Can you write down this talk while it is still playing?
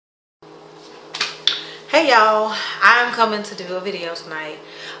Hey y'all, I'm coming to do a video tonight.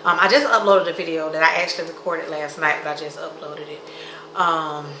 I just uploaded a video that I actually recorded last night, but I just uploaded it.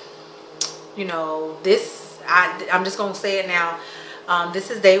 You know, I'm just gonna say it now.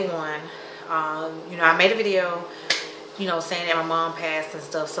 This is day one. You know, I made a video, you know, saying that my mom passed and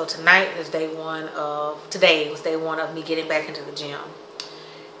stuff. So today was day one of me getting back into the gym.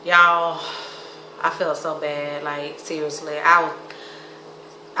 Y'all, I felt so bad. Like, seriously, I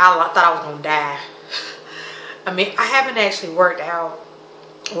thought I was gonna die. I mean, I haven't actually worked out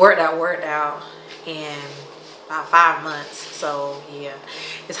in about 5 months. So yeah,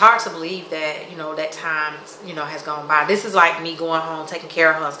 it's hard to believe that, you know, that time, you know, has gone by. This is like me going home, taking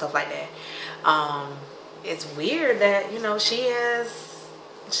care of her and stuff like that. It's weird that, you know, she's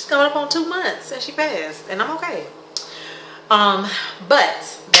coming up on 2 months since she passed, and I'm okay.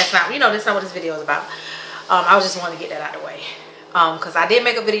 But that's not, you know, that's not what this video is about. I was just wanting to get that out of the way. Because I did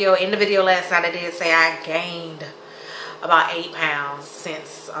make a video. In the video last night, I did say I gained about 8 pounds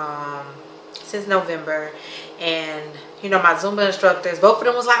since November. And, you know, my Zumba instructors, both of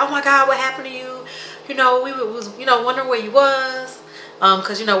them was like, oh my God, what happened to you? You know, we was, you know, wondering where you was.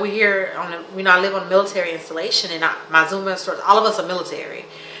 Because, you know, we here on the, you know, I live on a military installation, and my Zumba instructors, all of us are military.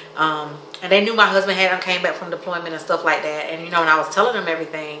 And they knew my husband came back from deployment and stuff like that. And, you know, when I was telling them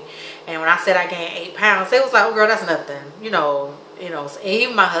everything, and when I said I gained 8 pounds, they was like, oh girl, that's nothing. You know,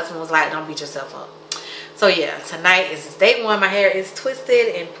 even my husband was like, don't beat yourself up. So yeah, tonight is day one. My hair is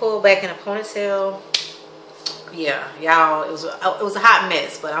twisted and pulled back in a ponytail. Yeah, y'all, it was a hot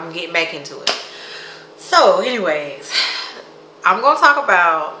mess, but I'm getting back into it. So anyways, I'm gonna talk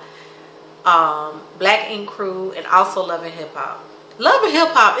about Black Ink Crew and also Love and Hip Hop. Love and Hip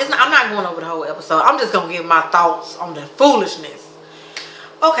Hop, I'm not going over the whole episode. I'm just gonna give my thoughts on the foolishness.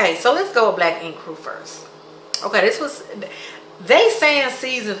 Okay, so let's go with Black Ink Crew first. Okay, they saying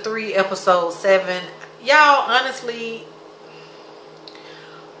season 3 episode 7. Y'all, honestly,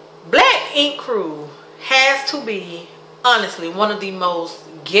 Black Ink Crew has to be, honestly, one of the most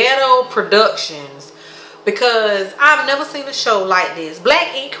ghetto productions, because I've never seen a show like this.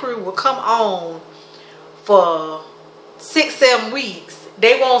 Black Ink Crew will come on for 6-7 weeks.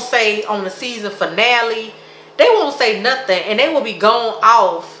 They won't say on the season finale. They won't say nothing, and they will be gone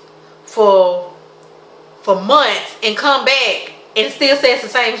off for months and come back and still say it's the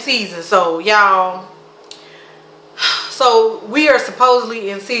same season. So y'all, so we are supposedly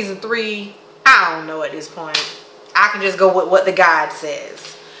in season 3. I don't know at this point. I can just go with what the guide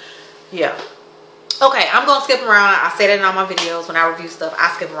says. Yeah. Okay, I'm gonna skip around. I say that in all my videos when I review stuff.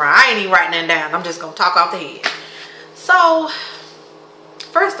 I skip around. I ain't even writing nothing down. I'm just gonna talk off the head. So,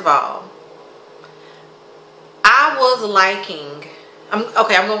 first of all, I was liking, I'm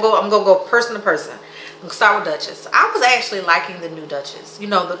gonna go person to person. I'm gonna start with Duchess. I was actually liking the new Duchess. You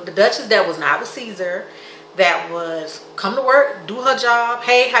know, the Duchess that was not with Caesar, that was come to work, do her job.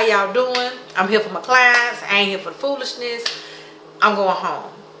 Hey, how y'all doing? I'm here for my clients. I ain't here for the foolishness. I'm going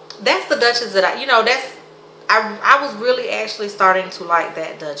home. That's the Duchess that I was really actually starting to like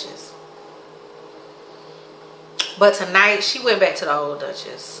that Duchess. But tonight, she went back to the old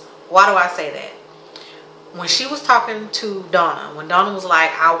Duchess. Why do I say that? When she was talking to Donna, when Donna was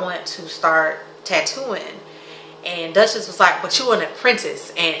like, I want to start tattooing, and Duchess was like, but you're an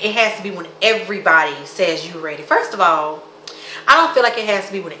apprentice, and it has to be when everybody says you're ready. First of all, I don't feel like it has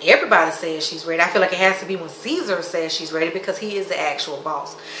to be when everybody says she's ready. I feel like it has to be when Caesar says she's ready, because he is the actual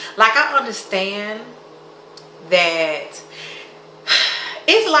boss. Like, I understand that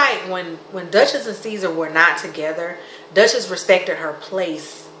it's like when Duchess and Caesar were not together, Duchess respected her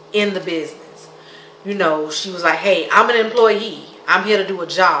place in the business. You know, she was like, hey, I'm an employee. I'm here to do a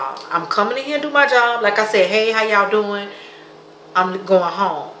job. I'm coming in here and do my job. Like I said, hey, how y'all doing? I'm going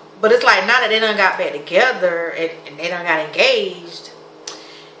home. But it's like, now that they done got back together and they done got engaged,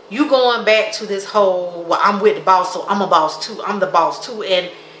 you going back to this whole, well, I'm with the boss, so I'm a boss too. I'm the boss too. And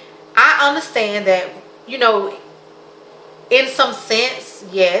I understand that, you know, in some sense,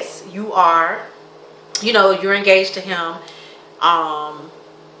 yes, you are, you know, you're engaged to him.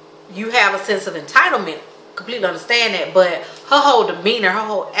 You have a sense of entitlement. Completely understand that. But her whole demeanor, her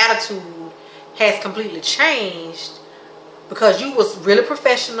whole attitude has completely changed, because you was really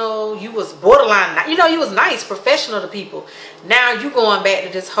professional. You was borderline, you know, you was nice, professional to people. Now you going back to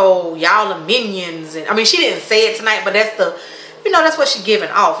this whole, y'all are minions. And I mean, she didn't say it tonight, but that's the, you know, that's what she giving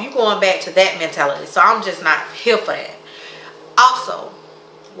off. You going back to that mentality. So I'm just not here for that. Also,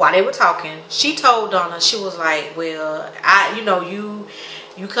 while they were talking, she told Donna, she was like, well, you know, you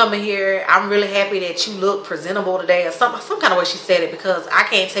coming here, I'm really happy that you look presentable today, or some kind of way she said it, because I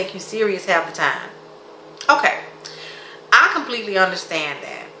can't take you serious half the time. Okay, I completely understand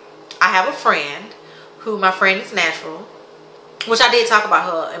that. I have a friend who my friend is natural, which I did talk about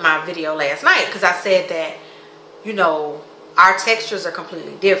her in my video last night, because I said that, you know, our textures are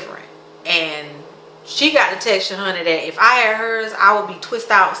completely different. And she got the texture, honey, that if I had hers, I would be twist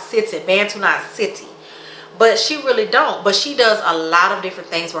out city, Bantu not city. But she really don't. But she does a lot of different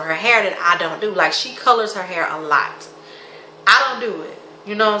things with her hair that I don't do. Like, she colors her hair a lot. I don't do it.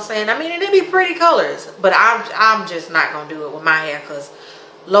 You know what I'm saying? I mean, and it be pretty colors. But I'm just not going to do it with my hair, because,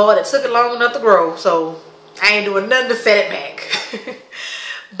 Lord, it took it long enough to grow. So I ain't doing nothing to set it back.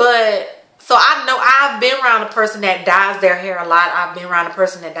 But, so I know I've been around a person that dyes their hair a lot. I've been around a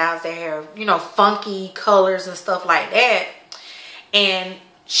person that dyes their hair, you know, funky colors and stuff like that. And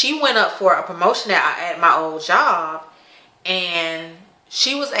she went up for a promotion at my old job. And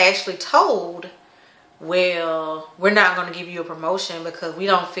she was actually told, well, we're not going to give you a promotion because we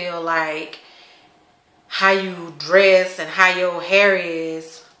don't feel like how you dress and how your hair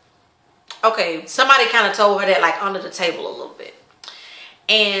is. Okay, somebody kind of told her that, like, under the table a little bit.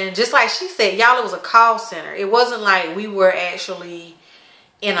 And just like she said, y'all, it was a call center. It wasn't like we were actually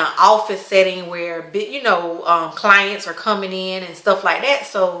in an office setting where, you know, clients are coming in and stuff like that.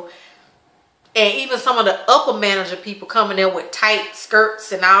 So, and even some of the upper manager people coming in with tight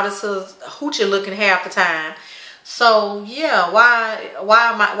skirts and all this hoochie looking half the time. So yeah, why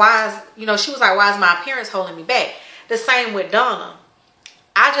is, you know, she was like, why is my appearance holding me back? The same with Donna.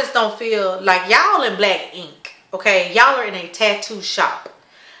 I just don't feel like y'all in black ink. Okay, y'all are in a tattoo shop.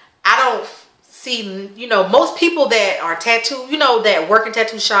 I don't see, you know, most people that are tattoo, you know, that work in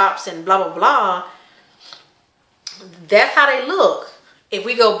tattoo shops and blah, blah, blah. That's how they look. If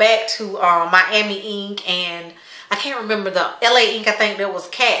we go back to Miami Ink and I can't remember the LA Ink, I think that was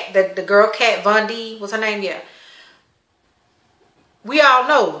Kat, the girl Kat Von D, what's her name? Yeah. We all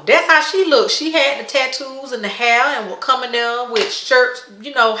know that's how she looked. She had the tattoos and the hair and was coming there with shirts,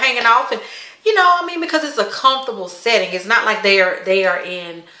 you know, hanging off. And, you know, I mean, because it's a comfortable setting. It's not like they are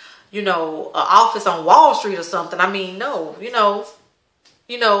in, you know, an office on Wall Street or something. I mean, no, you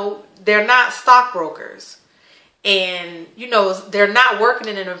know, they're not stockbrokers. And, you know, they're not working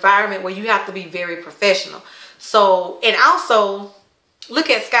in an environment where you have to be very professional. So, and also,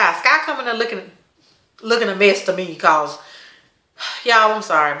 look at Sky. Sky coming in looking a mess to me, because, y'all, I'm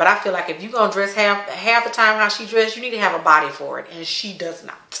sorry, but I feel like if you're going to dress half the time how she dressed, you need to have a body for it. And she does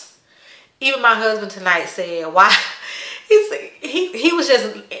not. Even my husband tonight said, why? He was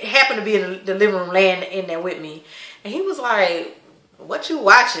just happened to be in the living room laying in there with me. And he was like, what you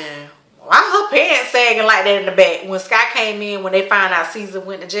watching? Why her pants sagging like that in the back? When Sky came in, when they found out Caesar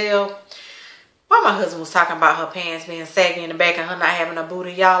went to jail, while my husband was talking about her pants being saggy in the back and her not having a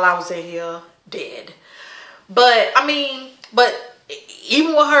booty, y'all, I was in here dead. But, I mean, but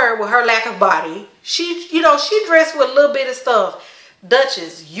even with her lack of body, she, you know, she dressed with a little bit of stuff.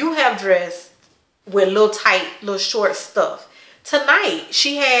 Duchess, you have dressed with little tight, little short stuff. Tonight,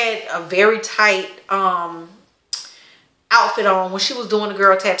 she had a very tight outfit on when she was doing the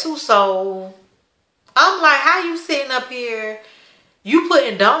girl tattoo. So I'm like, how you sitting up here, you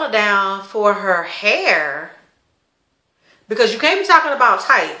putting Donna down for her hair? Because you can't be talking about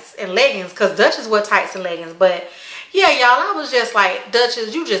tights and leggings, because Duchess wore tights and leggings. But yeah, y'all, I was just like,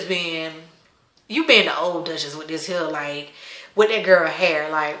 Duchess, you being the old Duchess with this here, like, with that girl hair.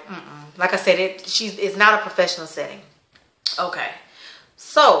 Like, like I said, it's not a professional setting. Okay.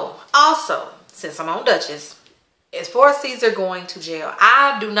 So, also, since I'm on Duchess, as far as Caesar going to jail,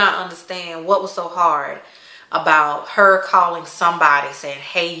 I do not understand what was so hard about her calling somebody saying,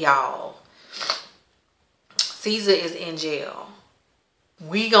 hey, y'all, Caesar is in jail.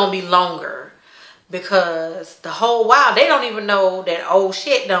 We gonna be longer, because the whole while they don't even know that old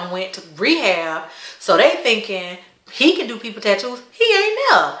shit done went to rehab. So they thinking he can do people tattoos. He ain't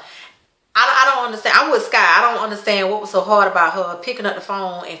there. I don't understand. I'm with Sky. I don't understand what was so hard about her picking up the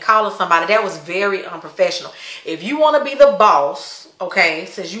phone and calling somebody. That was very unprofessional. If you want to be the boss, okay,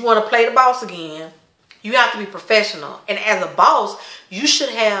 since you want to play the boss again, you have to be professional. And as a boss, you should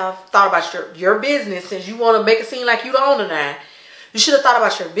have thought about your business. Since you want to make it seem like you the owner now, you should have thought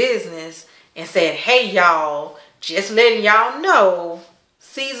about your business and said, hey, y'all, just letting y'all know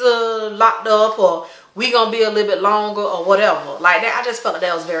Caesar locked up, or we gonna be a little bit longer, or whatever. Like that, I just felt like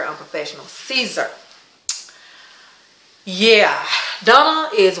that was very unprofessional. Caesar. Yeah, Donna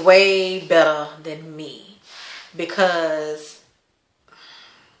is way better than me, because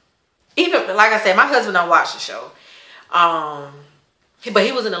even, like I said, my husband don't watch the show. But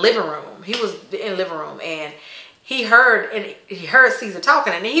he was in the living room. He was in the living room, and he heard Caesar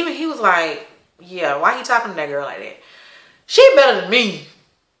talking, and he was like, yeah, why he talking to that girl like that? She better than me.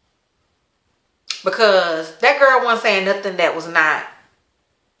 Because that girl wasn't saying nothing that was not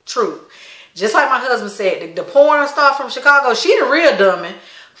true. Just like my husband said, the porn star from Chicago, she the real dummy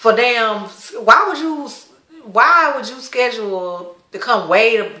for damn. Why would you schedule to come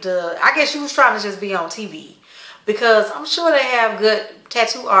way to I guess she was trying to just be on TV, because I'm sure they have good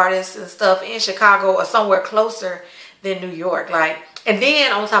tattoo artists and stuff in Chicago or somewhere closer than New York. Like, and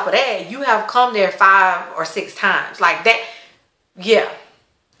then on top of that, you have come there 5 or 6 times. Like that, yeah,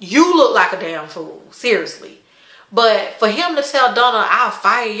 you look like a damn fool, seriously. But for him to tell Donna, I'll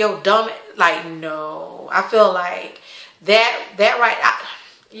fire your dumb, like, no. I feel like that right.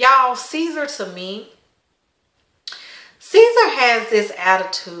 Y'all, Caesar to me, Caesar has this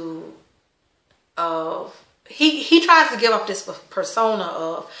attitude of, he tries to give up this persona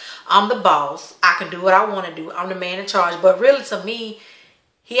of, I'm the boss, I can do what I want to do, I'm the man in charge. But really, to me,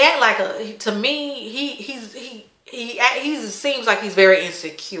 he act like to me, he seems like he's very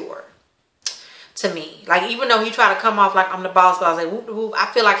insecure. To me, like, even though he tried to come off like I'm the boss, but I was like, whoop, whoop, I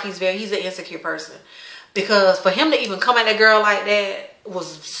feel like he's an insecure person, because for him to even come at that girl like that was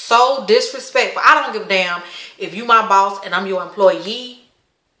so disrespectful. I don't give a damn if you my boss and I'm your employee.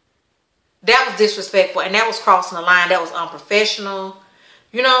 That was disrespectful, and that was crossing the line. That was unprofessional.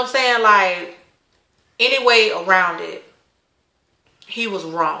 You know what I'm saying? Like, any way around it, he was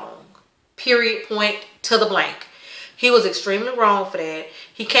wrong. Period, point to the blank. He was extremely wrong for that.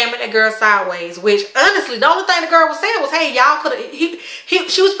 He came at that girl sideways, which honestly, the only thing the girl was saying was, hey, y'all could have,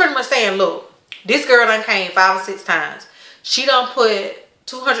 she was pretty much saying, look, this girl done came 5 or 6 times. She done put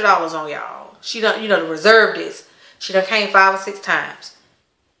 $200 on y'all. She done, to reserve this. She done came 5 or 6 times.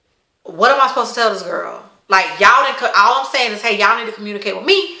 What am I supposed to tell this girl? Like, y'all didn't, all I'm saying is, hey, y'all need to communicate with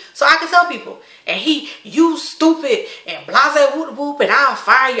me so I can tell people. And you stupid and blase whoop whoop, and I'll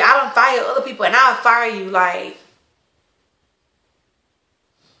fire you. I don't fire other people and I'll fire you. Like,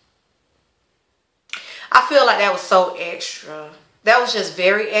 I feel like that was so extra. That was just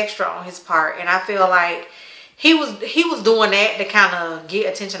very extra on his part. And I feel like he was doing that to kind of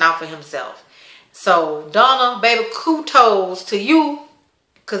get attention off of himself. So, Donna, baby, kudos to you.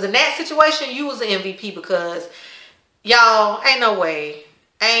 Because in that situation, you was the MVP, because, y'all, ain't no way.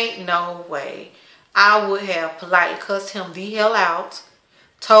 Ain't no way. I would have politely cussed him the hell out.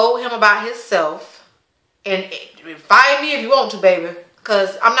 Told him about himself. And fire me if you want to, baby.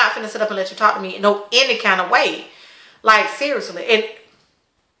 Because I'm not finna sit up and let you talk to me in any kind of way. Like, seriously. And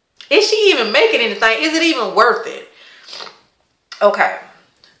is she even making anything? Is it even worth it? Okay.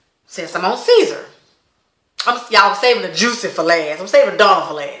 Since I'm on Caesar, y'all saving the juicy for last. I'm saving Donna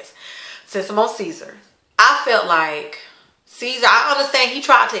for last. Since I'm on Caesar, I felt like Caesar, I understand he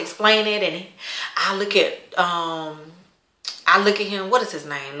tried to explain it, and I look at him, what is his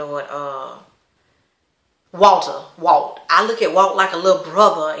name, Lord? Walt. I look at Walt like a little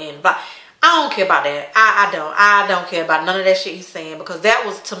brother, and I don't care about that. I don't care about none of that shit he's saying, because that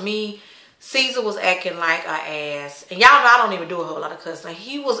was, to me, Caesar was acting like an ass. And y'all know I don't even do a whole lot of cussing.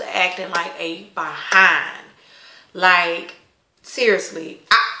 He was acting like a behind. Like, seriously.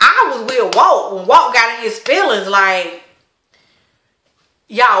 I was with Walt when Walt got in his feelings. Like,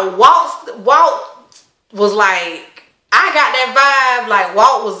 y'all, Walt was like, I got that vibe, like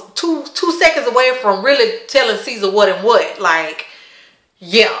Walt was two seconds away from really telling Caesar what and what. Like,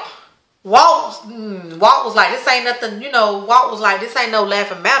 yeah. Walt was like, this ain't nothing, Walt was like, this ain't no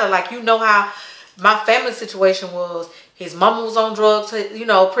laughing matter. Like, you know how my family situation was. His mama was on drugs,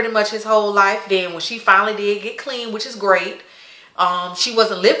 pretty much his whole life. Then when she finally did get clean, which is great, she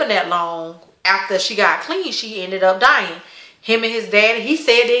wasn't living that long. After she got clean, she ended up dying. Him and his daddy, he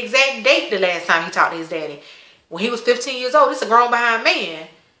said the exact date the last time he talked to his daddy. When he was 15 years old. This is a grown behind man.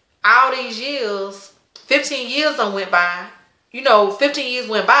 All these years, 15 years done went by. 15 years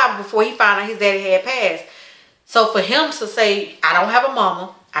went by before he found out his daddy had passed. So for him to say, I don't have a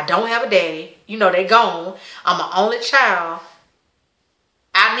mama, I don't have a daddy, they gone, I'm an only child,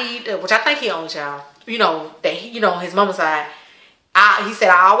 I need, which I think he only child, that on his mama's side, he said,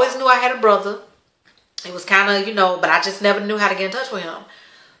 I always knew I had a brother. It was kind of, but I just never knew how to get in touch with him.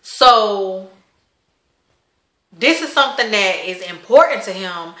 So this is something that is important to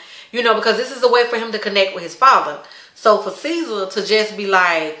him, because this is a way for him to connect with his father. So for Caesar to just be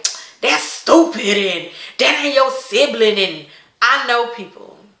like, that's stupid and that ain't your sibling. And I know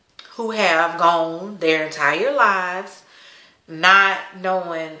people who have gone their entire lives not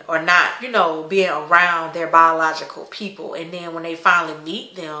knowing or not, being around their biological people. And then when they finally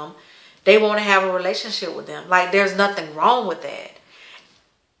meet them, they want to have a relationship with them. Like, there's nothing wrong with that.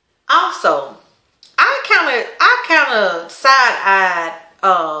 Also, I kind of side-eyed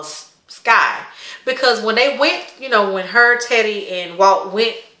Sky, because when they went, when her, Teddy, and Walt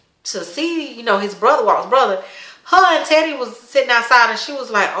went to see, his brother, Walt's brother, her and Teddy was sitting outside and she was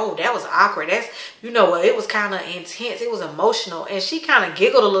like, oh, that was awkward. That's, you know what, it was kind of intense. It was emotional. And she kind of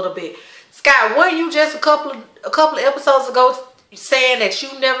giggled a little bit. Scott, weren't you just a couple of episodes ago saying that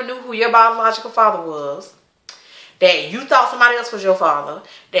you never knew who your biological father was? That you thought somebody else was your father,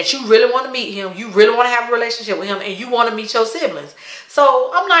 that you really want to meet him, you really want to have a relationship with him, and you want to meet your siblings. So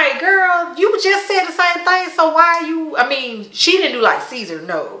I'm like, girl, you just said the same thing, so why are you, I mean, she didn't do like Caesar,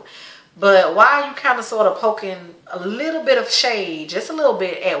 no. But why are you kind of sort of poking a little bit of shade, just a little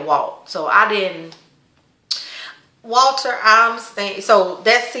bit at Walt? So I didn't, Walter, I understand. So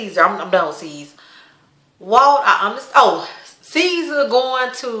that's Caesar, I'm done with Caesar. Walt, I understand. Oh, Caesar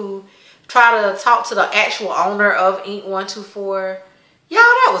going to try to talk to the actual owner of Ink 124. Y'all,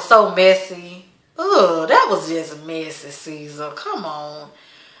 that was so messy. Ugh, that was just messy, Caesar. Come on.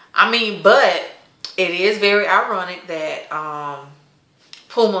 I mean, but it is very ironic that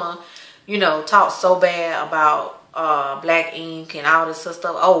Puma, you know, talked so bad about Black Ink and all this other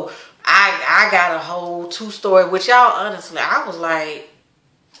stuff. Oh, I got a whole 2-story, which y'all, honestly, I was like,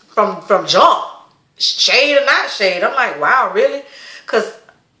 from jump, shade or not shade, I'm like, wow, really? Because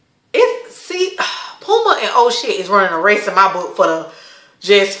Puma and oh shit is running a race in my book for the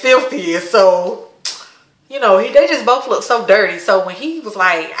just filthiest. So, you know, they just both look so dirty. So when he was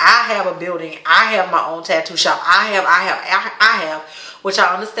like, I have a building, I have my own tattoo shop, I have, which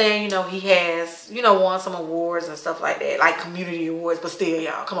I understand, you know, he has, you know, won some awards and stuff like that, like community awards, but still,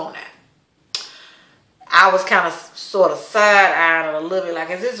 y'all, come on now. I was kind of sort of side-eyeing it a little bit,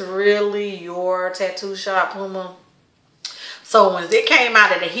 like, is this really your tattoo shop, Puma? So when it came out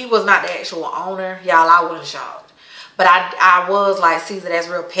that he was not the actual owner, y'all, I wasn't shocked. But I was like, Caesar, that's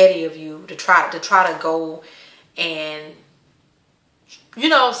real petty of you to try to go and, you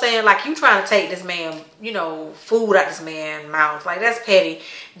know what I'm saying? Like, you trying to take this man, you know, food out this man's mouth. Like, that's petty.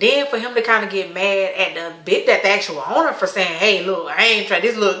 Then for him to kind of get mad at the actual owner for saying, hey, look, I ain't trying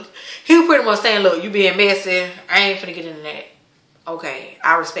this. Look, he was pretty much saying, look, you being messy. I ain't finna get into that. Okay,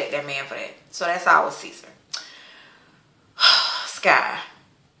 I respect that man for that. So that's all with Caesar. Sky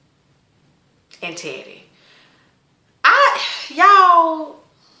and Teddy. Y'all,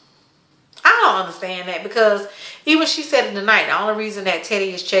 I don't understand that, because even she said it tonight, the only reason that Teddy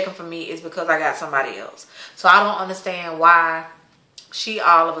is checking for me is because I got somebody else. So I don't understand why she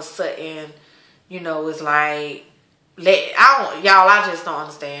all of a sudden, you know, is like, I just don't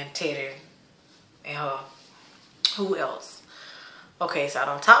understand Teddy and her. Who else? Okay, so I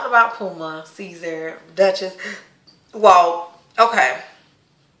done talked about Puma, Caesar, Duchess, Walt. Okay.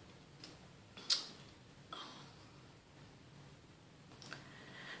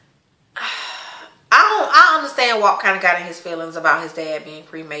 I understand Walt kind of got in his feelings about his dad being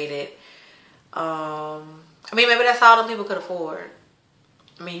cremated. I mean, maybe that's all them people could afford.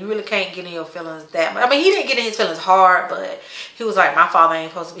 I mean, you really can't get in your feelings that much. I mean, he didn't get in his feelings hard, but he was like, my father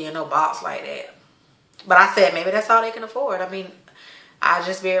ain't supposed to be in no box like that. But I said, maybe that's all they can afford. I mean, I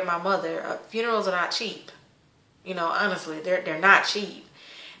just buried my mother. Funerals are not cheap. You know, honestly, they're not cheap.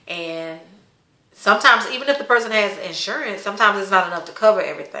 And sometimes, even if the person has insurance, sometimes it's not enough to cover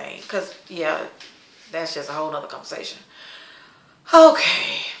everything. Because, yeah, that's just a whole nother conversation.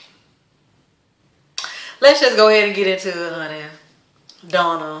 Okay. Let's just go ahead and get into it, honey.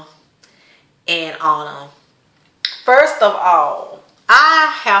 Donna and Anna. First of all,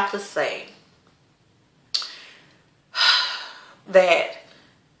 I have to say that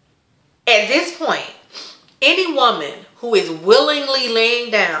at this point, any woman who is willingly laying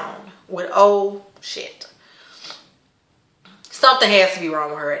down with oh shit, something has to be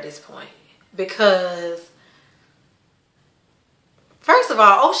wrong with her at this point. Because first of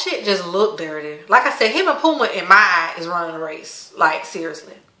all, oh shit just looked dirty. Like I said, him and Puma in my eye is running a race. Like,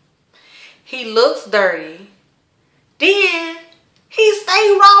 seriously. He looks dirty. Then he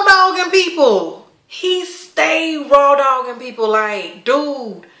stay raw dogging people. He stay raw dogging people. Like,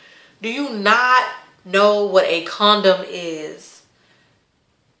 dude, do you not know what a condom is?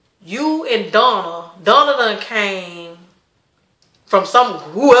 You and Donna done came from some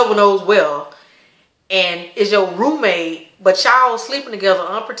whoever knows well, and is your roommate, but y'all sleeping together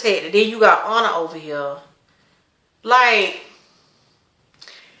unprotected. Then you got Anna over here. Like,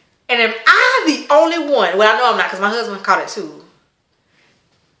 and am I the only one? Well, I know I'm not, because my husband caught it too.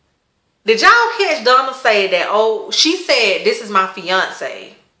 Did y'all catch Donna say that, oh, she said, this is my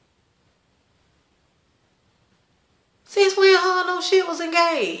fiance? Since when her no shit was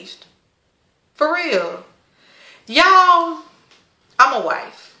engaged? For real. Y'all, I'm a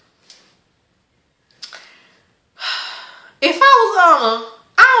wife. If I was Anna,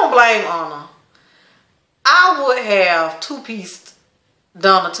 I don't blame Anna. I would have two-pieced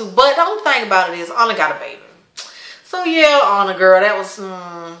Donna too. But the only thing about it is Anna got a baby. So yeah, Honor girl, that was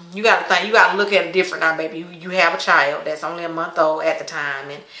you gotta think, you gotta look at it different now, baby. You have a child that's only a month old at the time,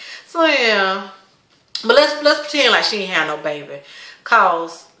 and so yeah. But let's pretend like she ain't have no baby,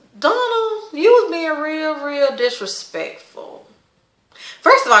 cause Donna, you was being real disrespectful.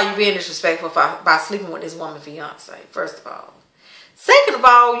 First of all, you being disrespectful by sleeping with this woman's fiance. First of all, second of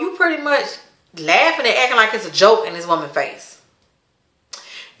all, you pretty much laughing and acting like it's a joke in this woman's face.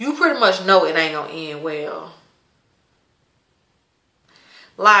 You pretty much know it ain't gonna end well.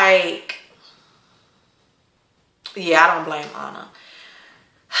 Like, yeah, I don't blame Anna.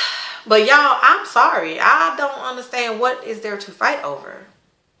 But y'all, I'm sorry. I don't understand what is there to fight over.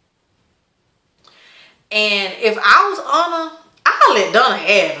 And if I was Anna, I'd let Donna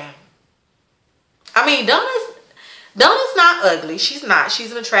have him. I mean, Donna's not ugly. She's not.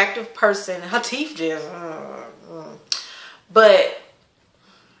 She's an attractive person. Her teeth just... But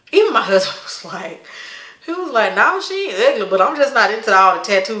even my husband was like... He was like, no, she ain't ugly, but I'm just not into all the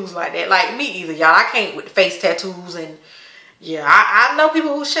tattoos like that. Like me either, y'all. I can't with the face tattoos. And yeah, I know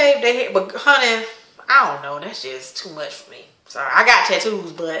people who shave their head, but honey, I don't know. That's just too much for me. Sorry, I got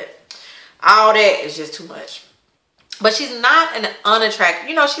tattoos, but all that is just too much. But she's not an unattractive,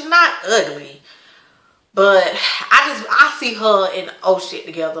 you know, she's not ugly. But I see her and oh shit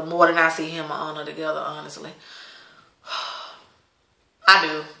together more than I see him and Anna together, honestly. I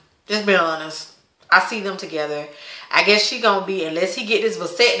do. Just be honest. I see them together. I guess she gonna be, unless he get this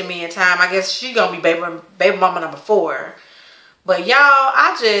vasectomy in time, I guess she gonna be baby mama number 4. But y'all,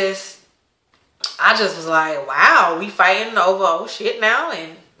 I just was like, wow, we fighting over oh shit now.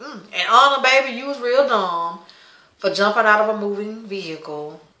 And Anna, baby, you was real dumb for jumping out of a moving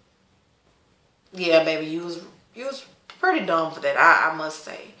vehicle. Yeah, baby, you was pretty dumb for that, I must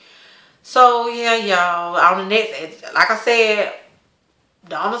say. So yeah, y'all, on the next, like I said,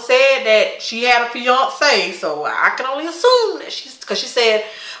 Donna said that she had a fiance, so I can only assume that because she said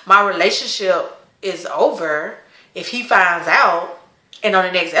my relationship is over if he finds out. And on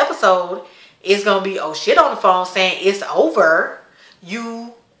the next episode, it's gonna be oh shit on the phone saying it's over.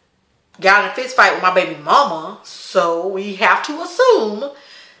 You got in a fist fight with my baby mama, so we have to assume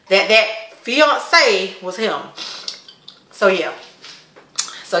that fiance was him. So yeah.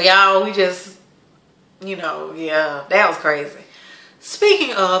 So y'all, we just, you know, yeah, that was crazy.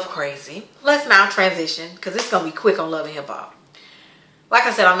 Speaking of crazy, let's now transition, because it's going to be quick on Love and Hip Hop. Like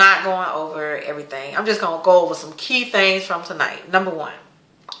I said, I'm not going over everything. I'm just going to go over some key things from tonight. Number 1,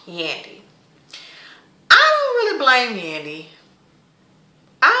 Yandy. I don't really blame Yandy.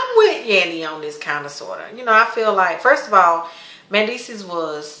 I'm with Yandy on this kind of sort of. You know, I feel like, first of all, Mendeecees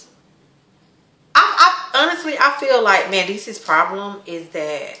was... honestly, I feel like Mendeecees' problem is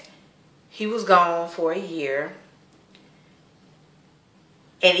that he was gone for a year.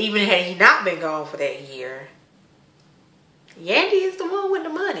 And even had he not been gone for that year, Yandy is the one with the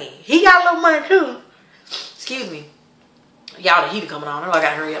money. He got a little money too. Excuse me. Y'all, the heater coming on. I know I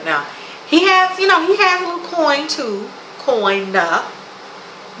gotta hurry up now. He has, you know, he has a little coin too. Coin up.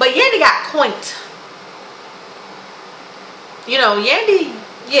 But Yandy got coined. You know, Yandy,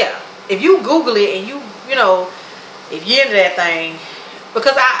 yeah. If you Google it and you know, if you're into that thing,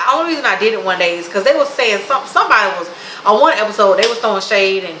 because the only reason I did it one day is because they was saying somebody was on one episode, they was throwing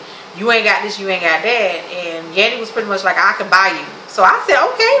shade and you ain't got this, you ain't got that, and Yandy was pretty much like, I can buy you. So I said,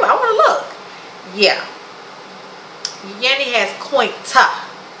 okay, well, I want to look. Yeah, Yandy has cointa,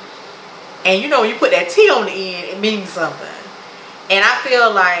 and you know, when you put that T on the end, it means something. And I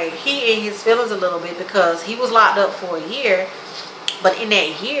feel like he in his feelings a little bit because he was locked up for a year, but in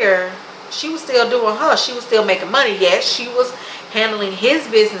that year, she was still doing her. She was still making money. Yes, she was handling his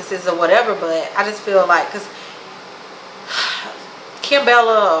businesses or whatever, but I just feel like, because Kim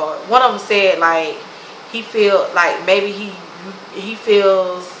Bella, one of them said like he feel like maybe he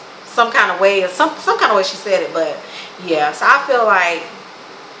feels some kind of way, or some kind of way she said it, but yeah. So I feel like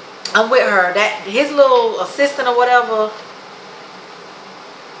I'm with her. That his little assistant or whatever,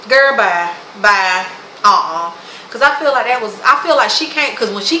 girl, bye. Because I feel like I feel like she came,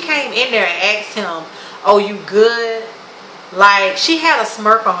 because when she came in there and asked him, oh, you good? Like, she had a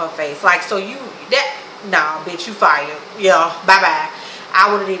smirk on her face. Like, so you, nah, bitch, you fired. Yeah, bye-bye.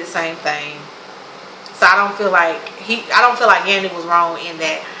 I would have did the same thing. So I don't feel like Yandy was wrong in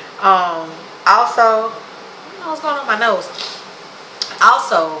that. Also, I don't know what's going on with my nose.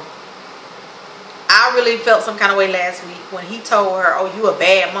 Also, I really felt some kind of way last week when he told her, oh, you a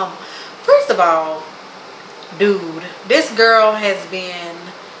bad mama. First of all, dude, this girl has been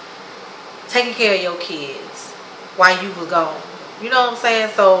taking care of your kids while you was gone. You know what I'm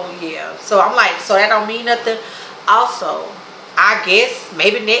saying? So yeah, so I'm like, so that don't mean nothing. Also, I guess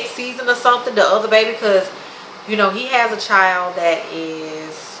maybe next season or something, the other baby, because You know, he has a child that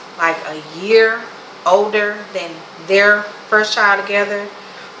is like a year older than their first child together,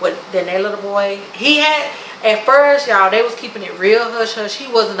 than their little boy. He had, at first, y'all, they was keeping it real hush hush. He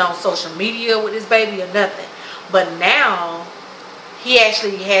wasn't on social media with his baby or nothing. But now, he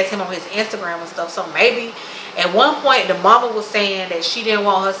actually has him on his Instagram and stuff. So maybe, at one point, the mama was saying that she didn't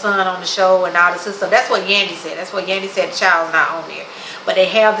want her son on the show and all this stuff. That's what Yandy said. That's what Yandy said, the child's not on there. But they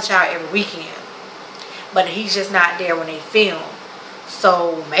have the child every weekend. But he's just not there when they film.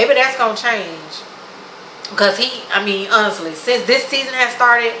 So maybe that's going to change. Because I mean, honestly, since this season has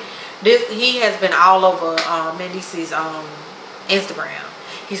started, he has been all over Mendeecees' Instagram.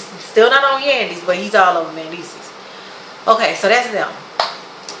 He's still not on Yandy's, but he's all over Mendeecees. Okay, so that's them.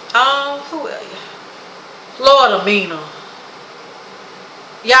 Who else? Lord Amina.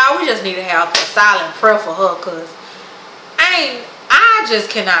 Y'all, we just need to have a silent prayer for her, because I just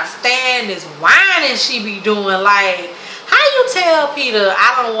cannot stand this whining she be doing. Like, how you tell Peter,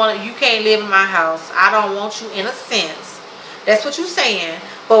 I don't want you can't live in my house. I don't want you, in a sense. That's what you saying.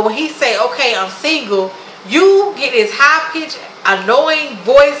 But when he say, okay, I'm single, you get this high-pitched, annoying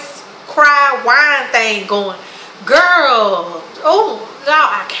voice, cry, whine thing going. Girl, oh, no,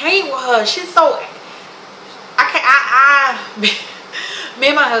 I can't with her. She's so, me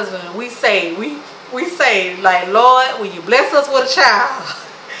and my husband, we say, like, Lord, when you bless us with a child,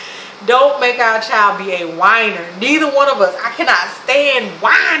 don't make our child be a whiner. Neither one of us. I cannot stand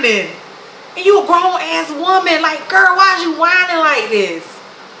whining. And you a grown ass woman. Like, girl, why is you whining like this?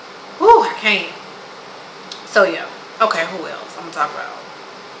 Whew, I can't. So yeah. Okay, who else I'm gonna talk about?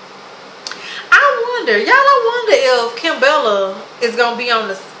 I wonder if Kimbella is gonna be on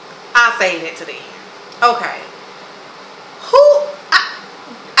this. I'll say that to the end. Okay.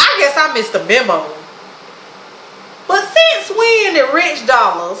 I guess I missed the memo. But since when the rich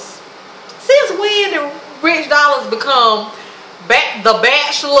dollars become the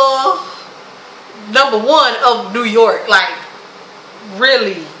Bachelor #1 of New York? Like,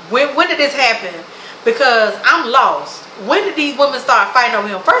 really? When did this happen? Because I'm lost. When did these women start fighting over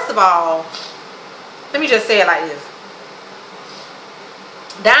him? First of all, let me just say it like this.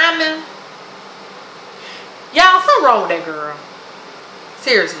 Diamond, y'all, something wrong with that girl.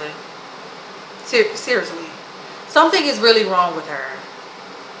 Seriously. Seriously. Something is really wrong with her.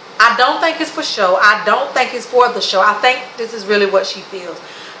 I don't think it's for show. I don't think it's for the show. I think this is really what she feels.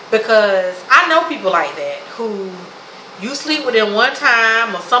 Because I know people like that who you sleep with them one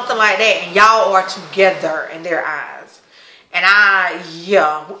time or something like that and y'all are together in their eyes. And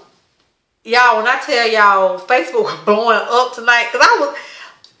yeah. Y'all, when I tell y'all Facebook was blowing up tonight, because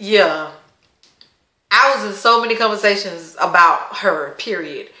I was in so many conversations about her,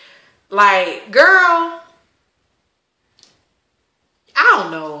 period. Like, girl, I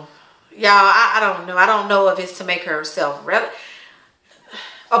don't know. Y'all, I don't know. I don't know if it's to make herself relevant.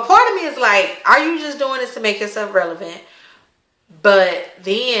 A part of me is like, are you just doing this to make yourself relevant? But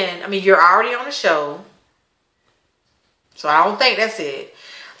then, I mean, you're already on the show. So I don't think that's it.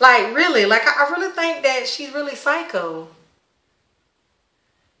 Like, really, like, I really think that she's really psycho.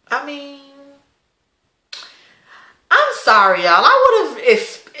 I mean, I'm sorry, y'all.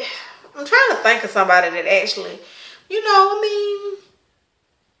 I'm trying to think of somebody that actually, you know, I mean,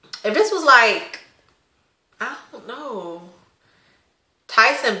 if this was like, I don't know,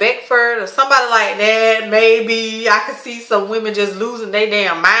 Tyson Beckford or somebody like that, maybe I could see some women just losing their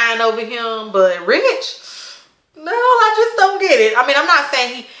damn mind over him. But Rich, no, I just don't get it. I mean, I'm not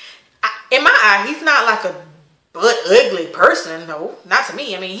saying in my eye, he's not like a ugly person. No, not to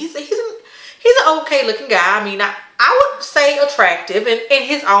me. I mean, he's an okay looking guy. I mean, I would say attractive in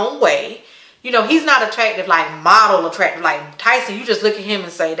his own way. You know, he's not attractive like model attractive. Like Tyson, you just look at him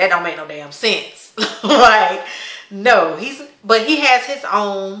and say, that don't make no damn sense. Like, no, but he has his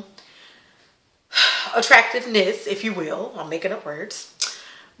own attractiveness, if you will. I'm making up words.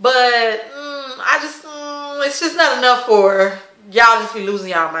 But it's just not enough for y'all just be losing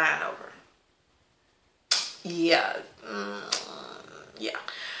y'all mind over. Yeah. Yeah.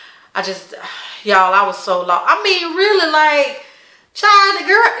 Y'all, I was so lost. I mean, really, like, child, the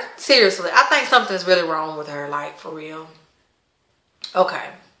girl, seriously, I think something's really wrong with her, like, for real. Okay.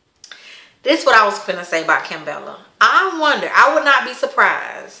 This is what I was finna say about Kimbella. I would not be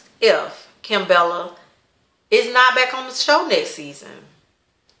surprised if Kimbella is not back on the show next season.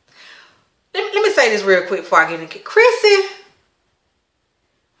 Let me say this real quick before I get into it. Chrissy,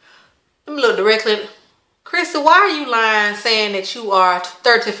 let me look directly. Chrissy, why are you lying saying that you are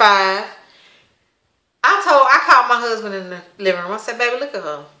 35? I called my husband in the living room. I said, baby, look at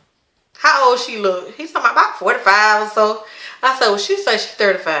her. How old she look? He's talking about 45 or so. I said, well, she said she's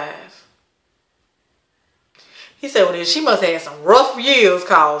 35. He said, well, then she must have had some rough years,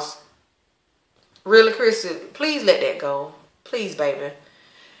 cause really, Chrissy, please let that go. Please, baby.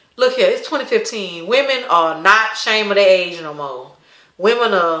 Look here, it's 2015. Women are not ashamed of their age no more.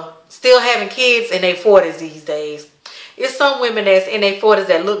 Women are still having kids in their 40s these days. It's some women that's in their 40s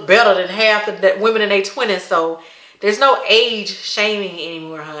that look better than half the women in their 20s. So there's no age shaming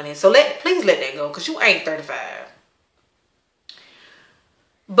anymore, honey. So please let that go, because you ain't 35.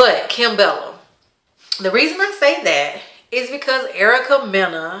 But Kimbella, the reason I say that is because Erica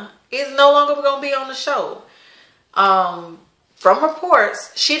Mena is no longer going to be on the show. From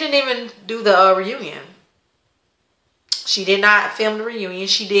reports, she didn't even do the reunion. She did not film the reunion.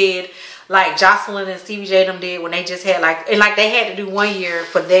 She did like Jocelyn and Stevie J them did when they just had they had to do 1 year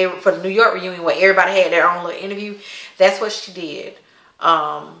for the New York reunion where everybody had their own little interview. That's what she did.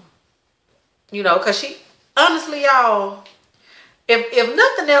 You know, because she, honestly, y'all, if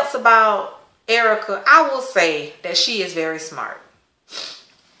nothing else about Erica, I will say that she is very smart.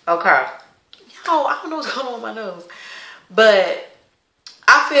 Okay. Y'all, I don't know what's going on with my nose. But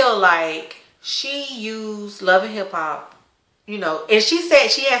I feel like she used Love and Hip Hop, you know, and she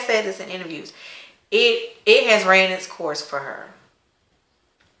has said this in interviews. It has ran its course for her.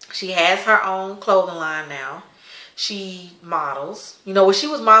 She has her own clothing line now. She models. You know, she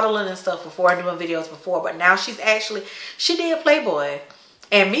was modeling and stuff before, doing videos before, but now she did Playboy.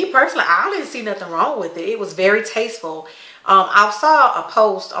 And me personally, I didn't see nothing wrong with it. It was very tasteful. I saw a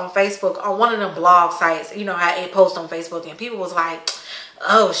post on Facebook on one of them blog sites, you know how it posts on Facebook, and people was like,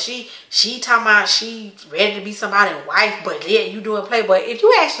 oh, she talking about she ready to be somebody's wife, but yeah, you doing Playboy. If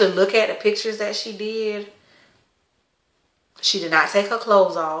you actually look at the pictures that she did not take her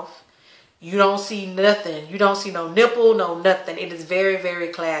clothes off. You don't see nothing. You don't see no nipple, no nothing. It is very, very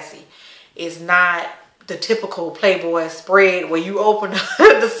classy. It's not the typical Playboy spread where you open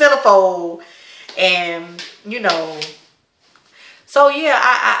the centerfold and, you know. So yeah,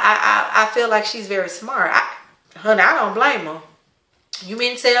 I feel like she's very smart. Honey, I don't blame her. You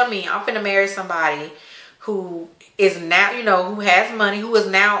mean tell me I'm finna marry somebody who is now, you know, who has money, who is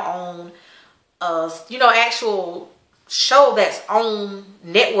now on you know, actual show that's on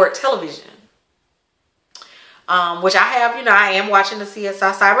network television. Which I have, you know, I am watching the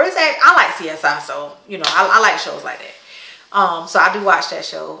CSI Cyber. I like CSI, so, you know, I like shows like that. So I do watch that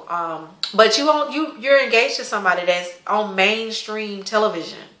show. But you're engaged to somebody that's on mainstream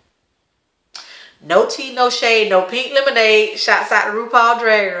television. No tea, no shade, no pink lemonade. Shouts out to RuPaul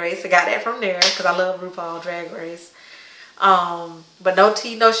Drag Race. I got that from there because I love RuPaul Drag Race. But no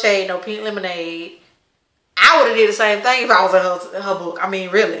tea, no shade, no pink lemonade. I would have did the same thing if I was in her book. I mean,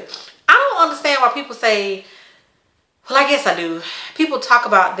 really. I don't understand why people say, well, I guess I do. People talk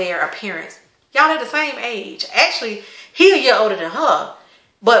about their appearance. Y'all are the same age. Actually, he's a year older than her.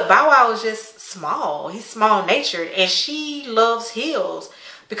 But Bow Wow is just small. He's small-natured. And she loves heels.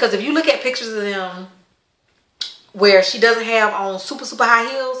 Because if you look at pictures of them where she doesn't have on super, super high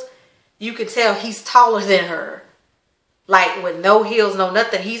heels, you can tell he's taller than her. Like with no heels, no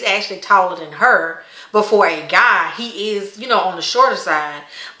nothing, he's actually taller than her. But for a guy, he is, you know, on the shorter side.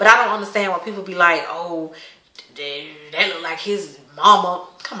 But I don't understand why people be like, oh, that look like his mama.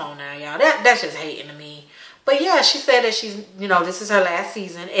 Come on now, y'all. That's just hating to me. But yeah, she said that she's, you know, this is her last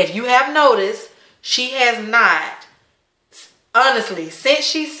season. If you have noticed, she has not, honestly, since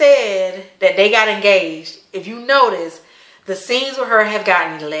she said that they got engaged, if you notice, the scenes with her have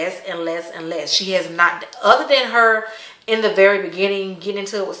gotten less and less and less. She has not, other than her in the very beginning, getting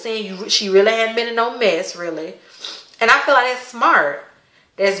into it with saying she really hadn't been in no mess, really. And I feel like that's smart.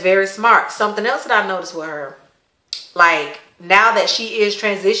 That's very smart. Something else that I noticed with her, like now that she is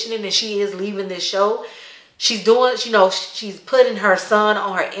transitioning and she is leaving this show, she's doing, you know, she's putting her son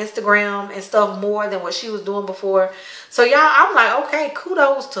on her Instagram and stuff more than what she was doing before. So y'all, I'm like, okay,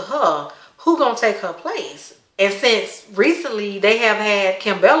 kudos to her. Who gonna take her place? And since recently they have had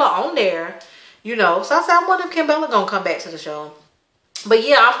Kimbella on there, you know, so I said, I wonder if Kimbella gonna come back to the show. But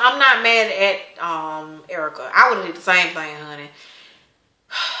yeah, I'm not mad at Erica. I would have did the same thing, honey.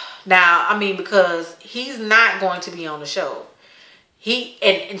 Now, I mean, because he's not going to be on the show.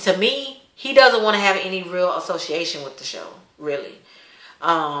 And to me, he doesn't want to have any real association with the show, really.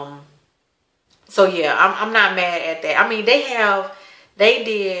 So yeah, I'm not mad at that. I mean, they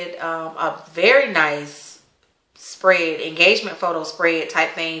did a very nice spread, engagement photo spread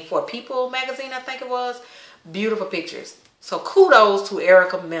type thing for People magazine, I think it was. Beautiful pictures. So kudos to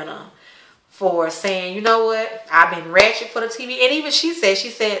Erica Mena for saying, you know what, I've been ratchet for the TV. And even she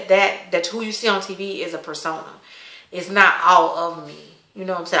said that who you see on TV is a persona. It's not all of me. You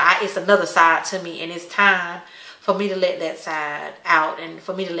know what I'm saying? It's another side to me, and it's time for me to let that side out and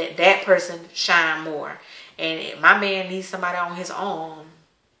for me to let that person shine more. and my man needs somebody on his arm.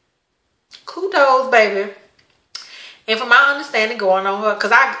 Kudos, baby. And from my understanding, going on her,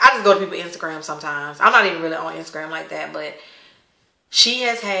 because I just go to people's Instagram sometimes. I'm not even really on Instagram like that, but she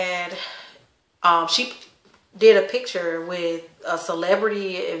has had, she did a picture with a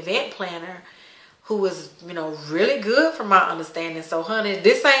celebrity event planner who was, you know, really good from my understanding. So, honey,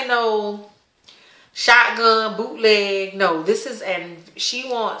 this ain't no shotgun bootleg. No, this is, and she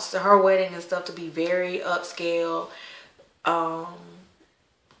wants her wedding and stuff to be very upscale.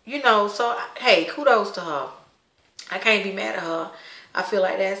 You know, so, hey, kudos to her. I can't be mad at her. I feel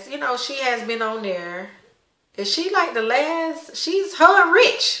like that's, you know, she has been on there. Is she like the last? She's her and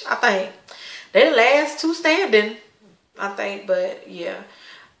Rich, I think. They're the last two standing, I think. But yeah,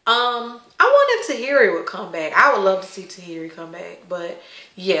 I wanted Tahiri would come back. I would love to see Tahiri come back. But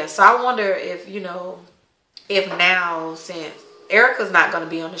yeah, so I wonder if, you know, if now, since Erica's not going to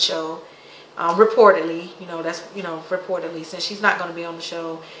be on the show, reportedly, you know, that's, you know, reportedly, since she's not going to be on the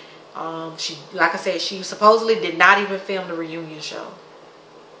show, she, like I said, she supposedly did not even film the reunion show.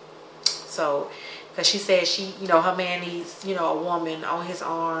 So, because she said she, you know, her man needs, you know, a woman on his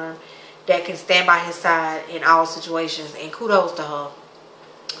arm that can stand by his side in all situations, and kudos to her.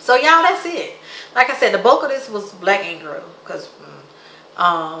 So, y'all, that's it. Like I said, the bulk of this was Black Ink Girl, because,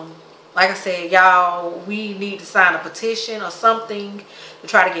 like I said, y'all, we need to sign a petition or something to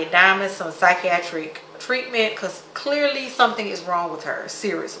try to get Diamond some psychiatric treatment, because clearly something is wrong with her,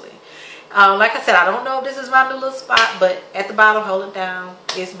 seriously. Like I said, I don't know if this is my new little spot, but at the bottom, hold it down,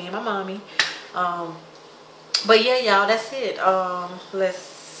 it's me and my mommy. But yeah, y'all, that's it. Let's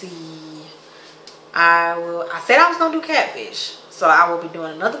see. I said I was gonna do catfish, so I will be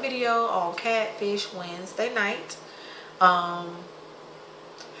doing another video on catfish Wednesday night.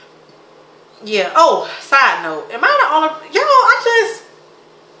 Yeah. Oh, side note, am I the only, y'all,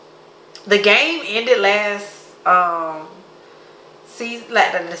 the game ended last season,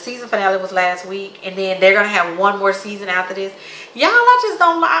 like the season finale was last week, and then they're gonna have one more season after this. Y'all, I just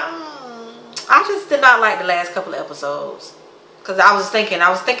don't like, I just did not like the last couple of episodes, because I was thinking,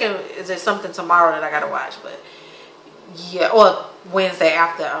 is there something tomorrow that I gotta watch? But yeah, or Wednesday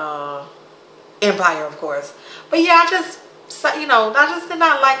after Empire, of course. But yeah, I just, you know, I just did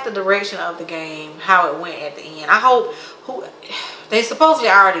not like the direction of the game, how it went at the end. I hope, they supposedly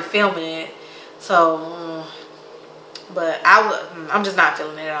already filming it, so but I'm just not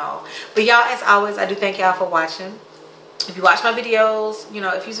feeling it at all. But y'all, as always, I do thank y'all for watching. If you watch my videos, you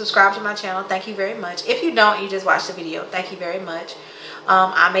know, if you subscribe to my channel, thank you very much. If you don't, you just watch the video, thank you very much.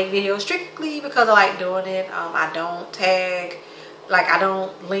 I make videos strictly because I like doing it. I don't tag, like, I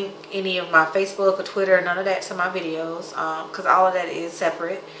don't link any of my Facebook or Twitter, none of that to my videos, because all of that is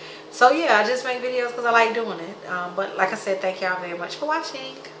separate. So yeah, I just make videos because I like doing it. But like I said, thank y'all very much for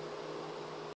watching.